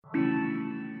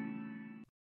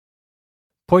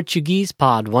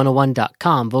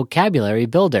PortuguesePod101.com Vocabulary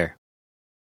Builder.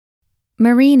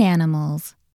 Marine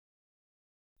animals.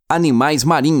 Animais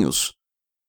marinhos.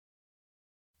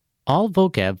 All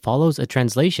vocab follows a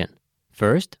translation.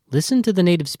 First, listen to the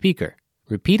native speaker.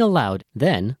 Repeat aloud,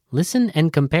 then listen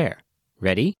and compare.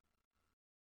 Ready?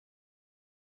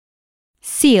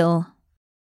 Seal.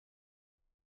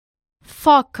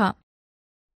 Foca.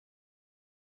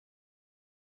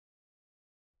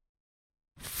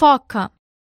 Foca.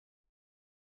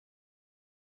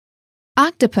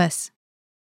 Octopus.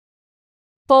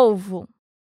 Polvo.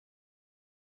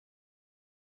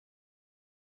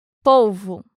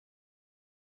 Polvo.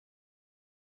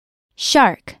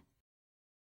 Shark.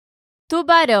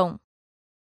 Tubarão.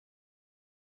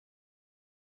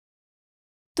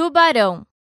 Tubarão.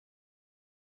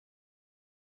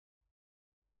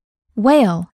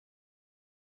 Whale.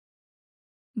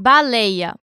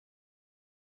 Baleia.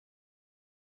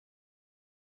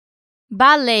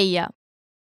 Baleia.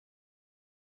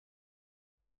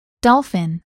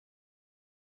 Dolphin.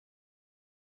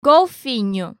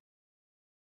 Golfinho.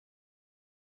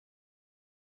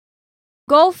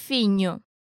 Golfinho.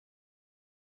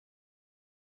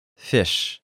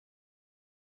 Fish.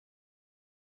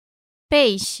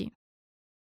 Peixe.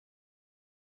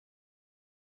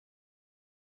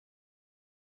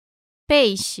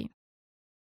 Peixe.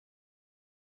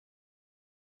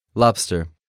 Lobster.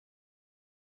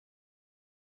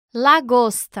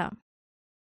 Lagosta.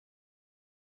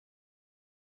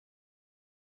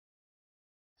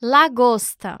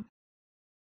 Lagosta.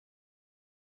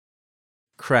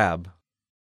 Crab.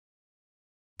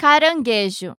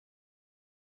 Caranguejo.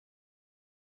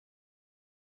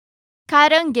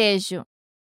 Caranguejo.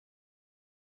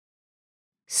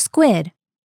 Squid.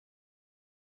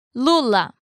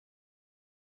 Lula.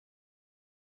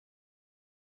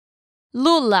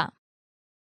 Lula.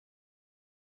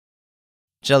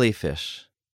 Jellyfish.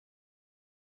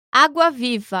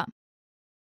 Água-viva.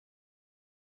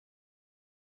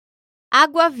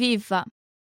 Água-viva.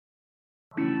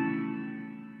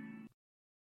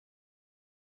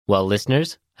 Well,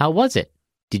 listeners, how was it?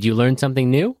 Did you learn something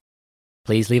new?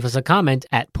 Please leave us a comment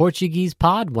at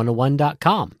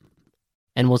PortuguesePod101.com.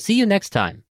 And we'll see you next time.